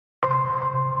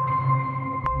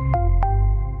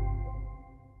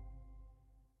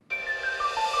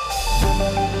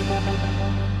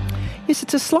Yes,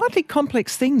 it's a slightly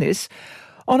complex thing, this.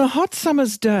 On a hot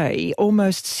summer's day,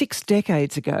 almost 6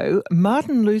 decades ago,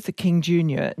 Martin Luther King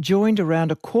Jr. joined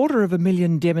around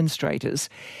 250,000 demonstrators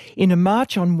in a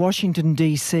march on Washington,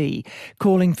 D.C.,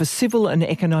 calling for civil and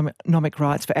economic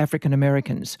rights for African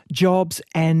Americans, jobs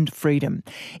and freedom.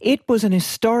 It was an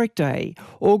historic day,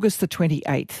 August the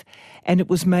 28th, and it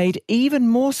was made even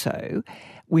more so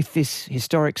with this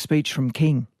historic speech from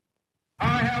King.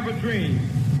 I have a dream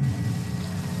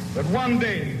that one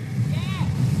day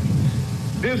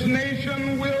this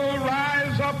nation will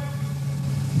rise up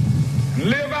and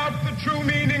live out the true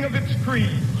meaning of its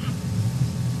creed.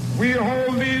 We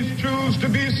hold these truths to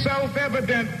be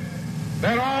self-evident,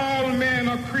 that all men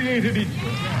are created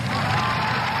equal.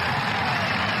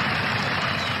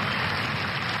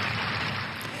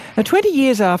 Now, 20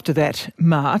 years after that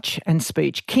march and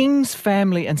speech, King's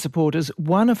family and supporters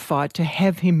won a fight to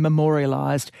have him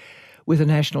memorialised with a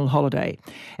national holiday.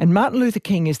 And Martin Luther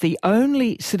King is the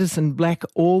only citizen, black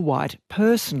or white,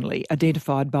 personally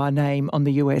identified by name on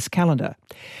the US calendar.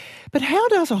 But how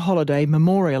does a holiday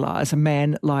memorialise a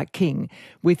man like King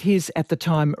with his, at the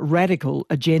time, radical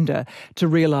agenda to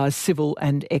realise civil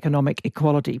and economic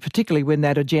equality, particularly when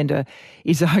that agenda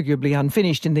is arguably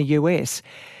unfinished in the US?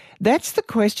 That's the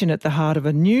question at the heart of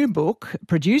a new book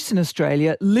produced in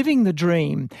Australia, Living the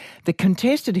Dream, The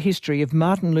Contested History of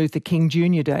Martin Luther King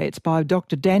Jr. Day. It's by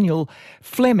Dr. Daniel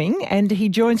Fleming, and he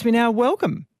joins me now.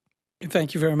 Welcome.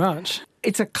 Thank you very much.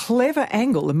 It's a clever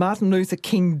angle, the Martin Luther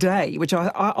King Day, which I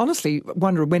honestly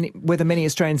wonder whether many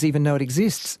Australians even know it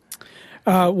exists.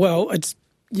 That's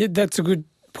a good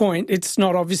point. It's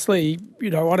not obviously,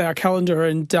 on our calendar,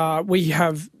 and we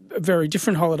have very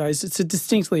different holidays. It's a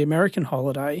distinctly American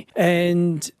holiday,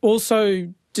 and also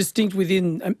distinct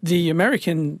within the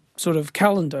American sort of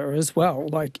calendar as well,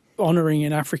 like honouring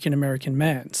an African-American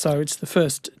man. So it's the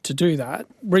first to do that.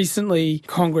 Recently,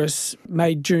 Congress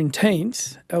made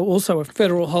Juneteenth also a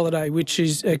federal holiday, which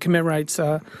commemorates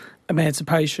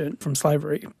emancipation from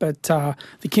slavery. But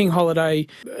the King holiday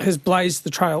has blazed the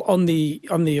trail on the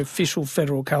official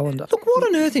federal calendar. Look, what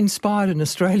on earth inspired an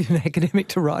Australian academic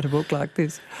to write a book like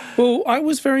this? Well, I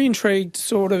was very intrigued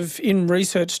sort of in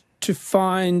research to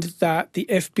find that the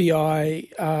FBI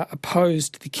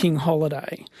opposed the King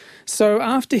holiday. So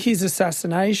after his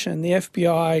assassination, the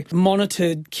FBI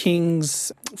monitored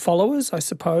King's followers, I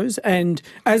suppose, and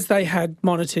as they had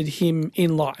monitored him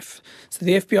in life. So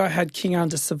the FBI had King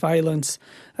under surveillance.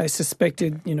 They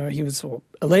suspected, he was, or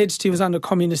alleged he was under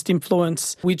communist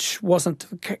influence, which wasn't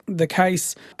the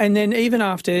case. And then even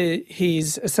after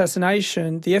his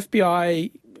assassination, the FBI,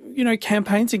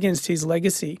 campaigns against his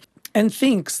legacy and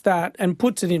thinks that, and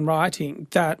puts it in writing,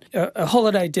 that a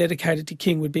holiday dedicated to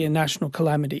King would be a national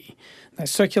calamity. They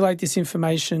circulate this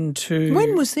information to...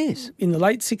 When was this? In the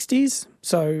late 60s,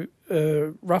 so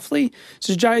roughly.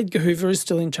 So J. Edgar Hoover is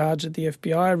still in charge of the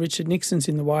FBI. Richard Nixon's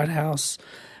in the White House.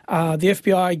 The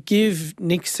FBI give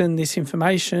Nixon this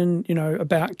information,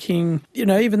 about King,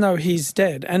 even though he's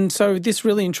dead. And so this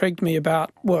really intrigued me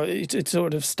about, it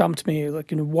sort of stumped me,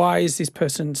 why is this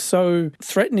person so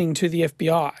threatening to the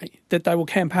FBI that they will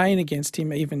campaign against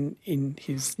him even in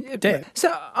his death?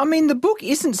 So, the book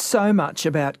isn't so much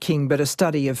about King, but a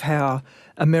study of how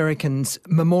Americans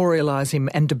memorialise him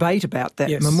and debate about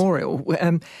that memorial.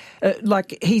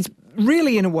 He's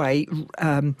really, in a way,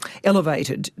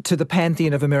 elevated to the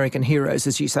pantheon of American heroes,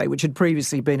 as you say, which had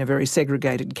previously been a very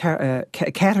segregated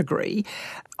category.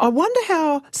 I wonder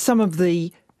how some of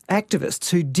the activists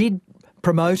who did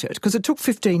promote it, because it took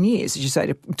 15 years, as you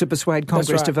say, to persuade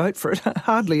Congress to vote for it.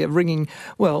 Hardly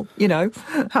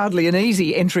hardly an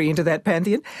easy entry into that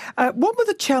pantheon. What were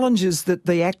the challenges that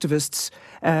the activists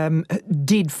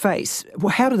did face?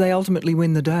 How did they ultimately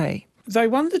win the day? They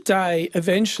won the day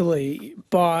eventually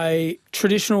by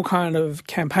traditional kind of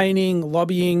campaigning,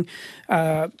 lobbying.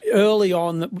 Early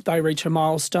on, they reach a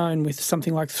milestone with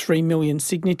something like 3 million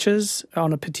signatures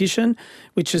on a petition,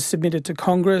 which is submitted to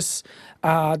Congress.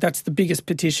 That's the biggest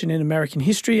petition in American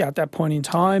history at that point in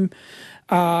time.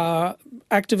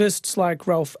 Activists like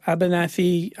Ralph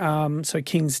Abernathy, so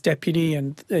King's deputy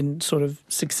and sort of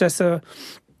successor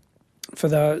for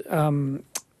the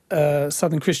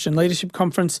Southern Christian Leadership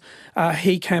Conference,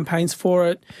 he campaigns for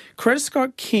it. Coretta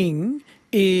Scott King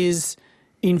is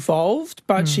involved,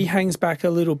 but she hangs back a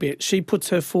little bit. She puts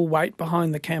her full weight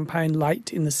behind the campaign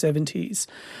late in the 70s.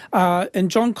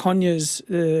 And John Conyers,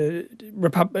 a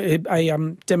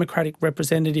Democratic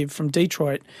representative from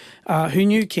Detroit, who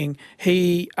knew King,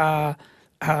 he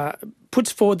puts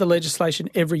forward the legislation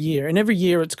every year, and every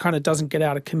year it kind of doesn't get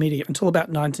out of committee until about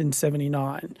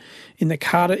 1979. In the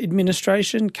Carter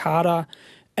administration, Carter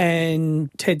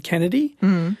and Ted Kennedy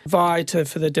vie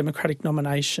for the Democratic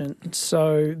nomination.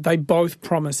 So they both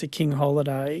promise a king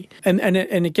holiday. And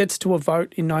it gets to a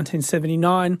vote in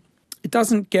 1979. It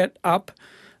doesn't get up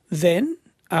then.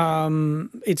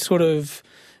 It's sort of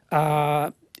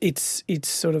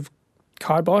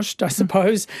kiboshed, I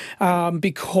suppose,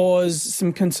 because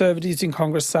some Conservatives in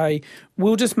Congress say,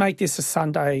 we'll just make this a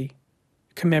Sunday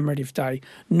commemorative day,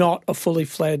 not a fully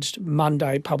fledged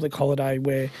Monday public holiday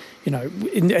where,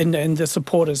 and the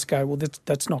supporters go, well,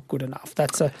 that's not good enough.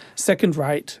 That's a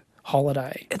second-rate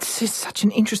holiday. It's just such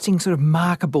an interesting sort of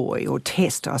marker boy or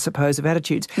test, I suppose, of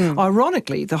attitudes.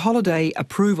 Ironically, the holiday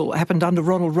approval happened under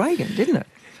Ronald Reagan, didn't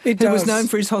it? Who was known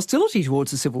for his hostility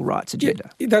towards the civil rights agenda.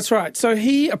 Yeah, that's right. So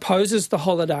he opposes the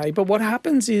holiday, but what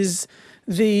happens is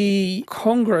the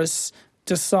Congress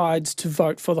decides to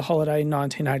vote for the holiday in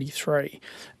 1983.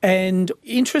 And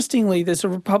interestingly, there's a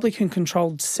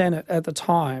Republican-controlled Senate at the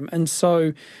time, and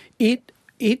so it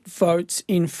votes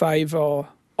in favour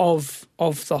of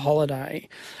the holiday.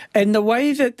 And the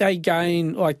way that they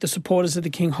gain, like the supporters of the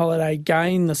King holiday,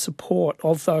 gain the support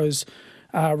of those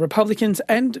Republicans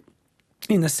and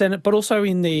in the Senate, but also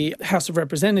in the House of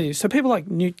Representatives. So people like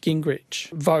Newt Gingrich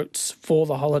votes for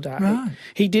the holiday. Right.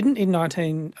 He didn't in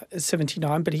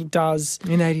 1979, but he does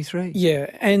in 83. Yeah,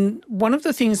 and one of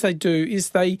the things they do is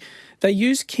they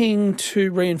use King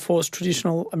to reinforce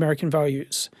traditional American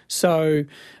values. So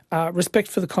respect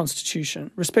for the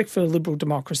Constitution, respect for liberal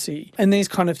democracy, and these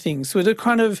kind of things. So they're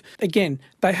kind of, again,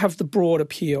 they have the broad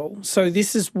appeal. So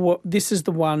this is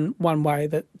the one way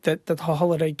that the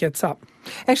holiday gets up.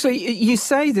 Actually, you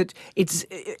say that it's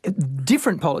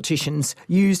different politicians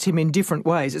used him in different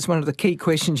ways. It's one of the key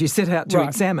questions you set out to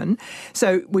examine.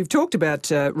 So we've talked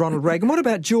about Ronald Reagan. What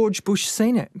about George Bush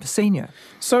Senior?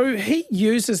 So he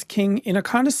uses King in a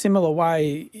kind of similar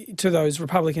way to those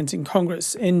Republicans in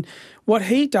Congress. And what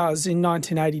he does in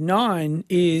 1989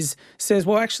 is says,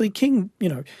 well, actually, King,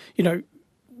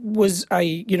 was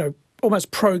a,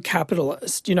 almost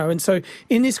pro-capitalist, and so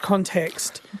in this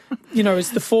context, it's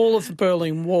the fall of the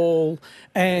Berlin Wall,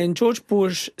 and George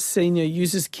Bush Senior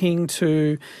uses King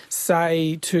to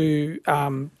say to,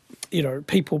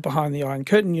 people behind the Iron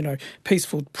Curtain,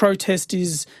 peaceful protest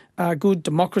is good,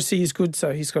 democracy is good,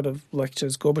 so he's got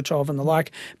lectures Gorbachev and the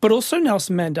like, but also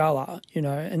Nelson Mandela,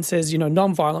 and says,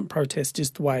 non-violent protest is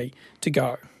the way to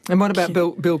go. And what about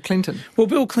Bill Clinton? Well,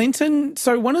 Bill Clinton,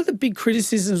 so one of the big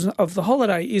criticisms of the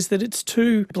holiday is that it's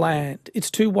too bland,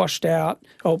 it's too washed out,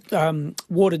 or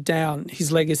watered down,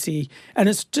 his legacy, and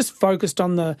it's just focused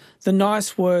on the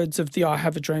nice words of the I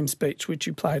Have a Dream speech, which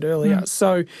you played earlier.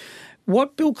 So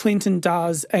what Bill Clinton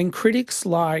does, and critics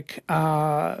like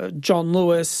John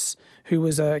Lewis, who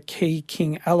was a key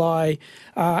King ally,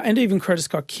 and even Coretta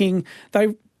Scott King,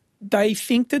 they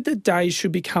think that the day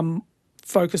should become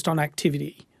focused on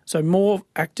activity. So more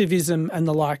activism and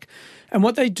the like. And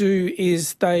what they do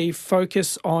is they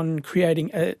focus on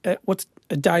creating what's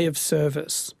a day of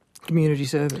service. Community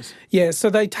service. Yeah, so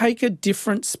they take a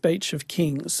different speech of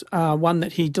King's, one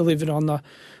that he delivered on the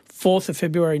 4th of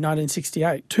February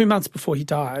 1968, 2 months before he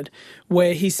died,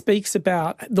 where he speaks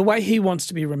about the way he wants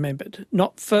to be remembered,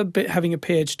 not for having a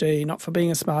PhD, not for being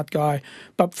a smart guy,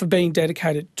 but for being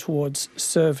dedicated towards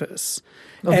service.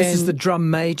 Oh, this is the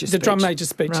drum major speech. The drum major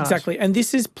speech, right. Exactly. And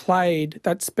this is played,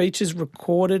 that speech is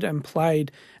recorded and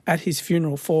played at his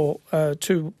funeral for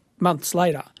 2 months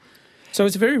later. So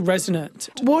it's very resonant.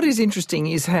 What is interesting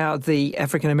is how the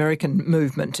African-American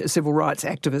movement, civil rights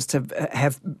activists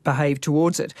have behaved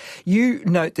towards it. You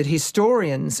note that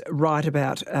historians write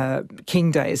about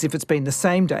King Day as if it's been the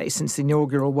same day since the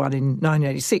inaugural one in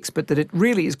 1986, but that it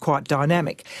really is quite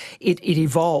dynamic. It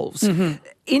evolves. Mm-hmm.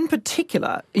 In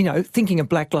particular, thinking of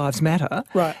Black Lives Matter,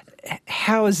 right?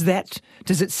 How is that?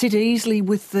 Does it sit easily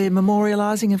with the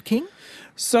memorialising of King?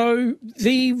 So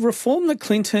the reform that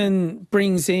Clinton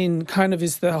brings in kind of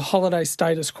is the holiday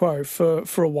status quo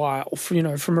for a while,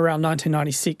 from around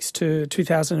 1996 to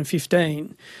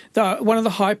 2015. One of the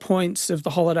high points of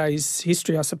the holiday's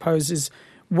history, I suppose, is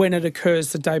when it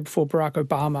occurs the day before Barack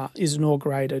Obama is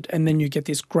inaugurated, and then you get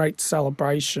this great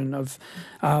celebration of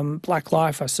Black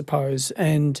life, I suppose,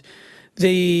 and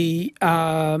the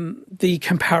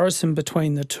comparison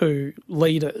between the two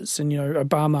leaders, and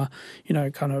Obama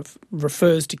kind of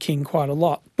refers to King quite a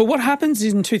lot. But what happens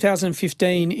in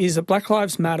 2015 is that Black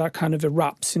Lives Matter kind of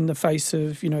erupts in the face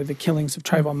of the killings of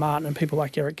Trayvon Martin and people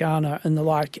like Eric Garner and the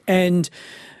like, and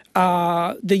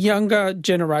the younger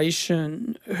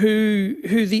generation who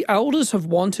the elders have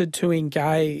wanted to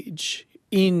engage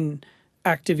in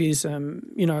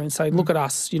activism, and say, look at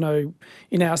us,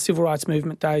 in our civil rights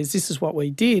movement days, this is what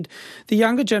we did. The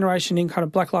younger generation in kind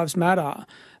of Black Lives Matter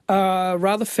are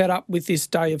rather fed up with this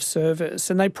day of service,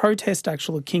 and they protest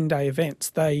actual King Day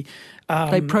events. They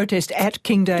protest at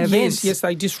King Day events? Yes,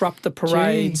 they disrupt the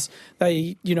parades.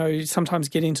 Gee. They, sometimes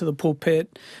get into the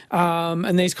pulpit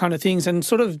and these kind of things, and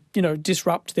sort of,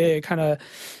 disrupt their kind of,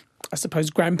 I suppose,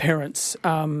 grandparents'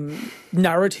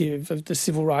 narrative of the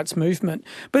civil rights movement.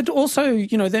 But also,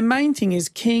 their main thing is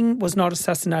King was not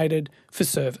assassinated for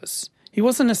service. He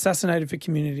wasn't assassinated for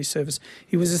community service.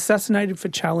 He was assassinated for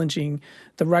challenging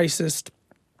the racist,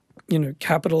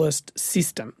 capitalist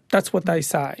system. That's what they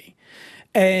say.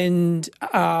 And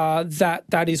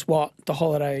that is what the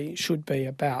holiday should be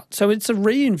about. So it's a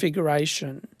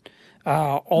reinvigoration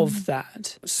of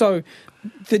that. So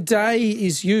the day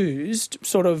is used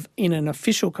sort of in an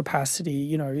official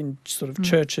capacity, in sort of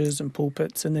churches and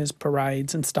pulpits, and there's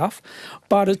parades and stuff.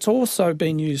 But it's also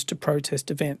been used to protest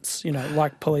events,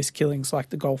 like police killings, like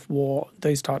the Gulf War,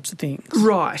 these types of things.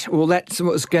 Right. Well, that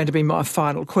was going to be my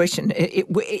final question.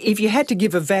 If you had to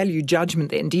give a value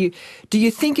judgment then, do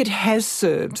you think it has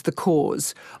served the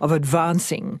cause of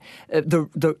advancing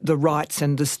the rights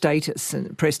and the status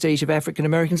and prestige of African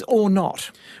Americans or not?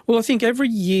 Well, I think every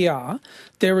year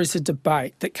there is a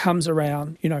debate that comes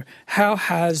around, how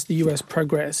has the US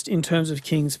progressed in terms of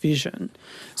King's vision?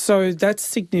 So that's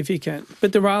significant.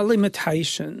 But there are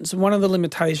limitations. One of the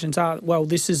limitations are, well,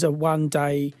 this is a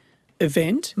one-day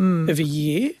event of a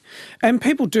year. And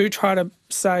people do try to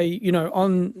say,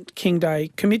 on King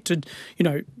Day, commit to,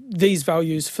 these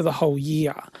values for the whole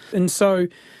year. And so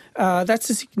that's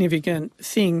a significant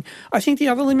thing. I think the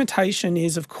other limitation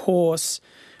is, of course,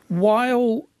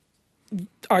 while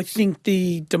I think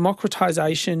the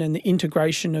democratisation and the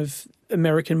integration of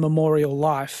American memorial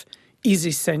life is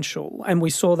essential, and we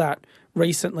saw that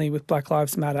recently with Black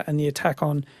Lives Matter and the attack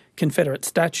on Confederate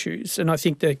statues, and I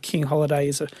think the King holiday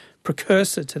is a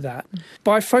precursor to that.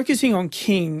 By focusing on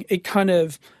King, it kind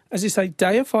of, as you say,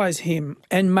 deifies him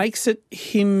and makes it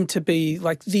him to be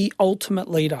like the ultimate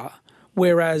leader,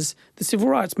 whereas the civil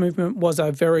rights movement was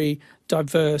a very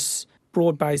diverse,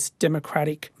 broad-based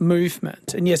democratic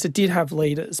movement. And yes, it did have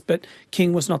leaders, but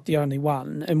King was not the only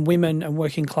one. And women and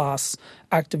working class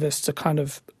activists are kind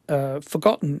of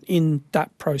forgotten in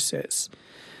that process.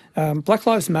 Black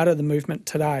Lives Matter, the movement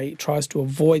today, tries to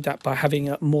avoid that by having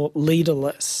a more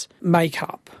leaderless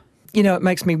makeup. It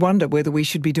makes me wonder whether we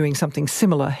should be doing something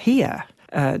similar here,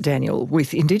 Daniel,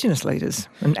 with Indigenous leaders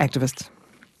and activists.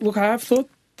 Look, I have thought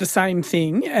the same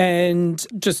thing, and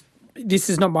just this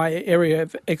is not my area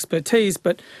of expertise,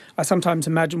 but I sometimes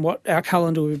imagine what our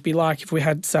calendar would be like if we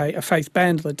had, say, a Faith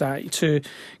Bandler Day to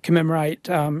commemorate,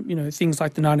 things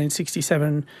like the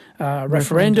 1967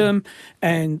 referendum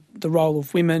and the role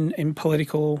of women in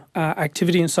political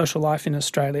activity and social life in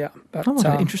Australia. But, what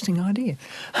an interesting idea.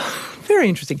 Very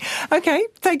interesting. Okay,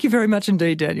 thank you very much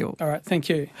indeed, Daniel. All right, thank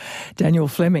you. Daniel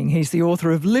Fleming, he's the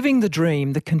author of Living the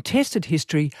Dream, the contested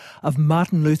history of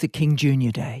Martin Luther King Jr.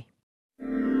 Day.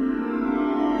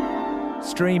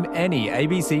 Stream any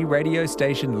ABC radio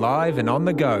station live and on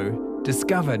the go.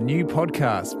 Discover new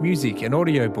podcasts, music and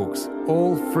audiobooks,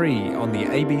 all free on the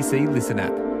ABC Listen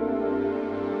app.